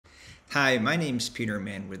Hi, my name's Peter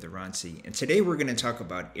Mann with Oransi, and today we're going to talk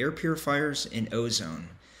about air purifiers and ozone.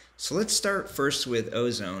 So let's start first with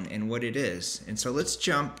ozone and what it is. And so let's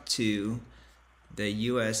jump to the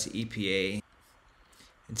US EPA.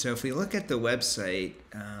 And so if we look at the website,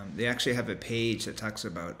 they actually have a page that talks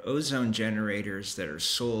about ozone generators that are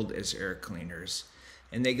sold as air cleaners.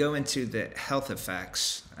 And they go into the health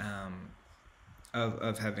effects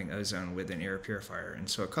of having ozone with an air purifier. And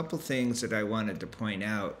so a couple things that I wanted to point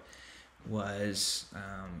out was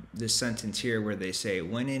this sentence here where they say,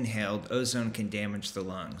 when inhaled, ozone can damage the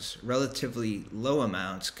lungs. Relatively low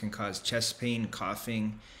amounts can cause chest pain,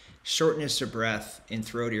 coughing, shortness of breath, and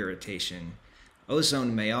throat irritation.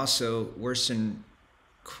 Ozone may also worsen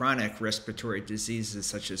chronic respiratory diseases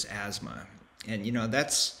such as asthma. And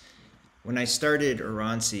that's when I started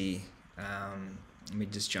Oransi. Let me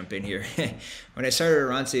just jump in here. When I started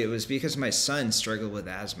Oransi, it was because my son struggled with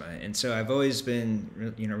asthma, and so I've always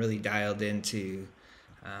been, really dialed into,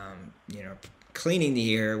 cleaning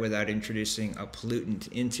the air without introducing a pollutant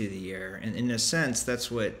into the air. And in a sense, that's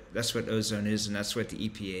what ozone is, and that's what the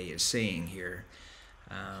EPA is saying here.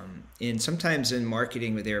 And sometimes in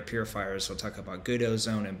marketing with air purifiers, they'll talk about good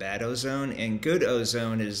ozone and bad ozone. And good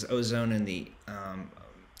ozone is ozone in the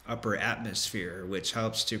upper atmosphere, which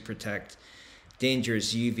helps to protect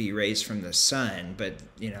dangerous UV rays from the sun. But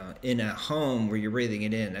in a home where you're breathing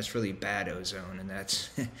it in, that's really bad ozone, and that's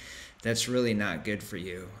really not good for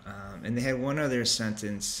you. And they had one other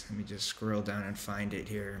sentence. Let me just scroll down and find it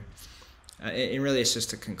here. And really, it's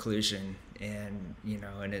just a conclusion, and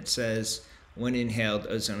and it says, when inhaled,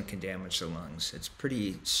 ozone can damage the lungs. It's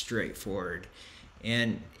pretty straightforward.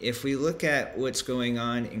 And if we look at what's going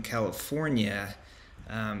on in California,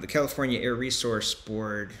 the California Air Resource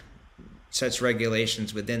Board sets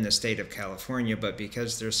regulations within the state of California, but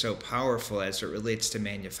because they're so powerful as it relates to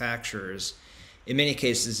manufacturers, in many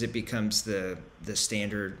cases it becomes the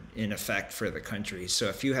standard in effect for the country. So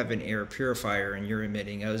if you have an air purifier and you're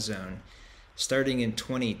emitting ozone, starting in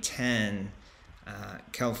 2010,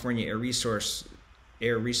 California Air Resources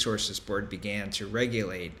Board began to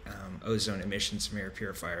regulate ozone emissions from air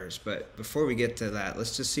purifiers. But before we get to that,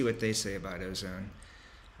 let's just see what they say about ozone.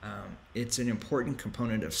 It's an important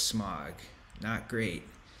component of smog. Not great.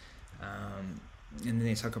 And then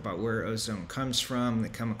they talk about where ozone comes from, the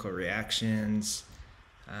chemical reactions,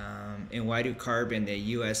 and why do CARB and the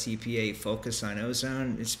US EPA focus on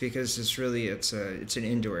ozone? It's because it's an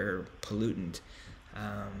indoor air pollutant.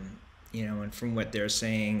 And from what they're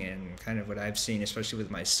saying and kind of what I've seen, especially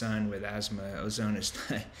with my son with asthma, ozone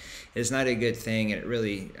is not a good thing. It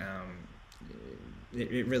really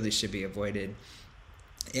should be avoided.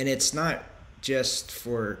 And it's not just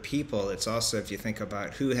for people. It's also, if you think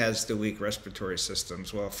about who has the weak respiratory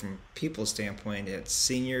systems, well, from people's standpoint, it's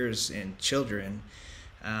seniors and children,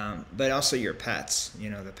 but also your pets.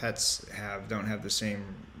 The pets don't have the same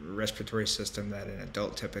respiratory system that an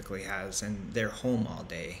adult typically has, and they're home all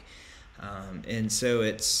day. And so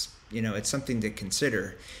it's something to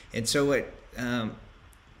consider. And so what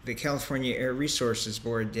the California Air Resources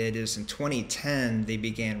Board did is in 2010, they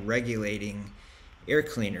began regulating air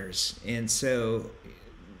cleaners. And so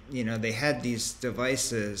they had these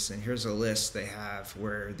devices, and here's a list they have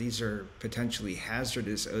where these are potentially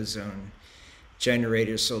hazardous ozone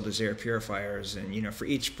generators sold as air purifiers. And for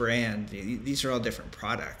each brand, these are all different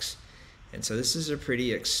products. And so this is a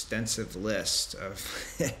pretty extensive list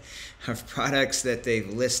of of products that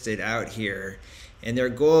they've listed out here. And their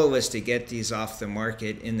goal was to get these off the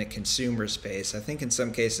market in the consumer space. I think in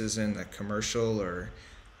some cases in the commercial or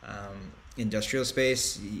industrial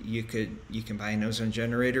space, you can buy an ozone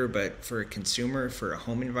generator, but for a consumer, for a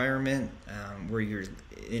home environment where you're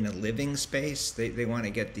in a living space, they want to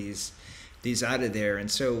get these out of there. And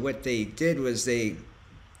so what they did was they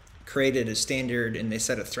created a standard, and they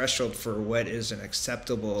set a threshold for what is an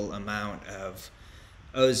acceptable amount of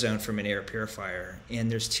ozone from an air purifier. And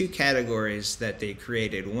there's two categories that they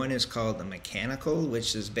created. One is called the mechanical,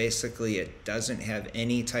 which is basically it doesn't have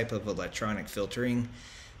any type of electronic filtering.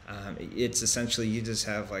 It's essentially you just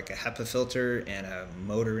have like a HEPA filter and a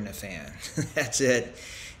motor and a fan. That's it.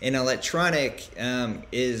 An electronic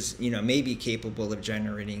is maybe capable of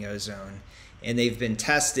generating ozone, and they've been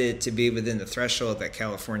tested to be within the threshold that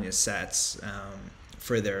California sets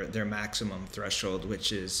for their maximum threshold,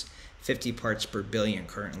 which is 50 parts per billion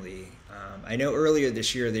currently. I know earlier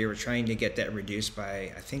this year they were trying to get that reduced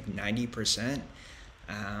by, I think, 90%.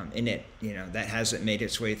 And that hasn't made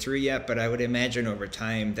its way through yet, but I would imagine over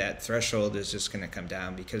time that threshold is just going to come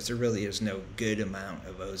down because there really is no good amount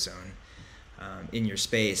of ozone in your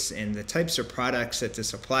space. And the types of products that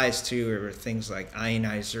this applies to are things like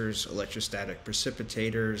ionizers, electrostatic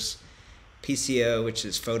precipitators, PCO, which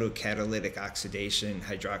is photocatalytic oxidation,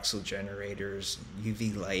 hydroxyl generators,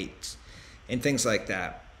 UV light, and things like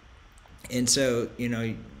that. And so,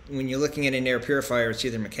 when you're looking at an air purifier, it's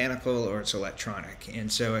either mechanical or it's electronic.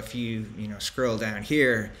 And so if you scroll down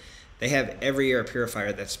here, they have every air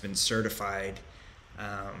purifier that's been certified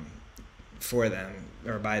for them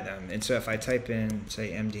or by them. And so if I type in,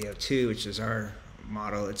 say, MDO2, which is our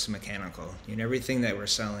model, it's mechanical. Everything that we're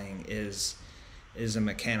selling is a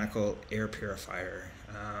mechanical air purifier.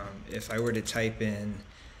 If I were to type in,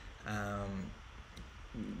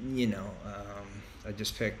 I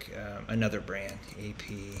just pick another brand,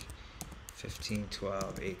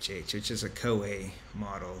 AP1512HH, which is a COA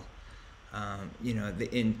model.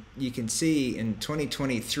 You can see in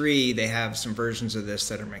 2023 they have some versions of this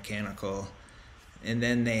that are mechanical, and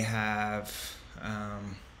then they have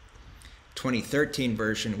 2013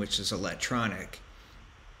 version, which is electronic.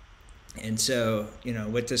 And so,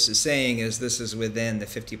 what this is saying is this is within the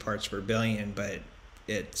 50 parts per billion, but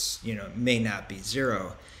it's, may not be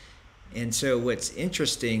zero. And so what's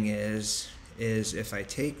interesting is if I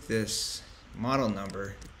take this model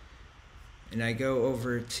number and I go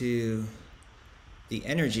over to the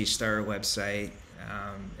Energy Star website,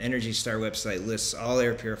 Energy Star website lists all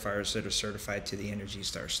air purifiers that are certified to the Energy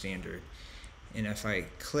Star standard. And if I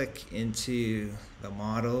click into the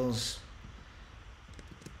models,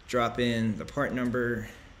 drop in the part number,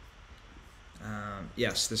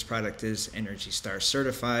 yes, this product is Energy Star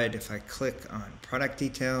certified. If I click on product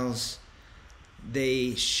details,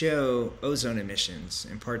 they show ozone emissions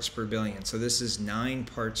in parts per billion. So this is 9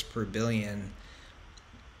 parts per billion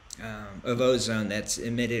of ozone that's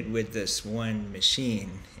emitted with this one machine.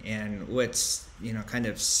 And what's kind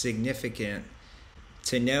of significant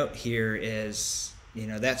to note here is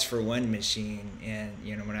that's for one machine. And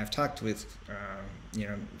when I've talked with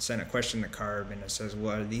sent a question to CARB, and it says,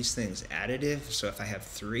 well, are these things additive? So if I have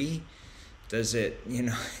 3, does it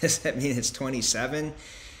does that mean it's 27?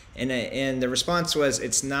 And the response was,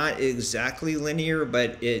 it's not exactly linear,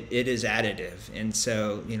 but it is additive. And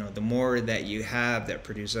so, the more that you have that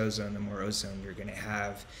produce ozone, the more ozone you're going to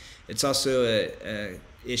have. It's also a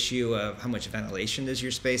issue of how much ventilation does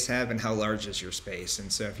your space have and how large is your space.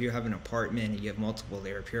 And so if you have an apartment and you have multiple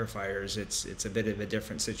air purifiers, it's a bit of a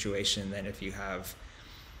different situation than if you have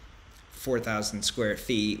 4,000 square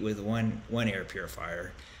feet with one air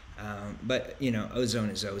purifier. But, ozone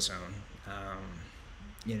is ozone.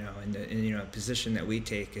 And the position that we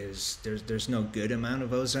take is there's no good amount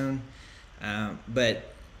of ozone,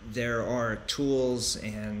 but there are tools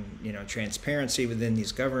and transparency within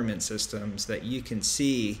these government systems that you can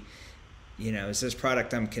see. Is this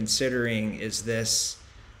product I'm considering, is this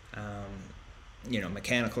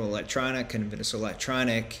mechanical, electronic, and if it's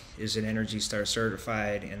electronic, is it Energy Star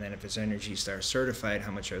certified? And then if it's Energy Star certified,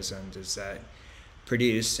 how much ozone does that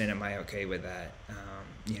produce, and am I okay with that?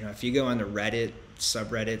 If you go on the Reddit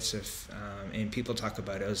subreddits, and people talk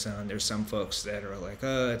about ozone, there's some folks that are like,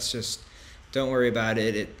 oh, it's just, don't worry about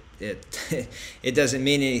it. It doesn't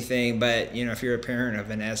mean anything. But if you're a parent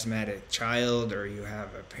of an asthmatic child, or you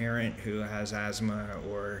have a parent who has asthma,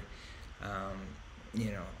 or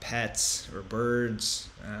pets or birds,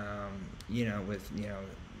 with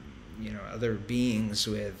other beings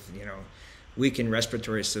with weakened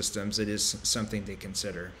respiratory systems, it is something to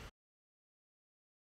consider.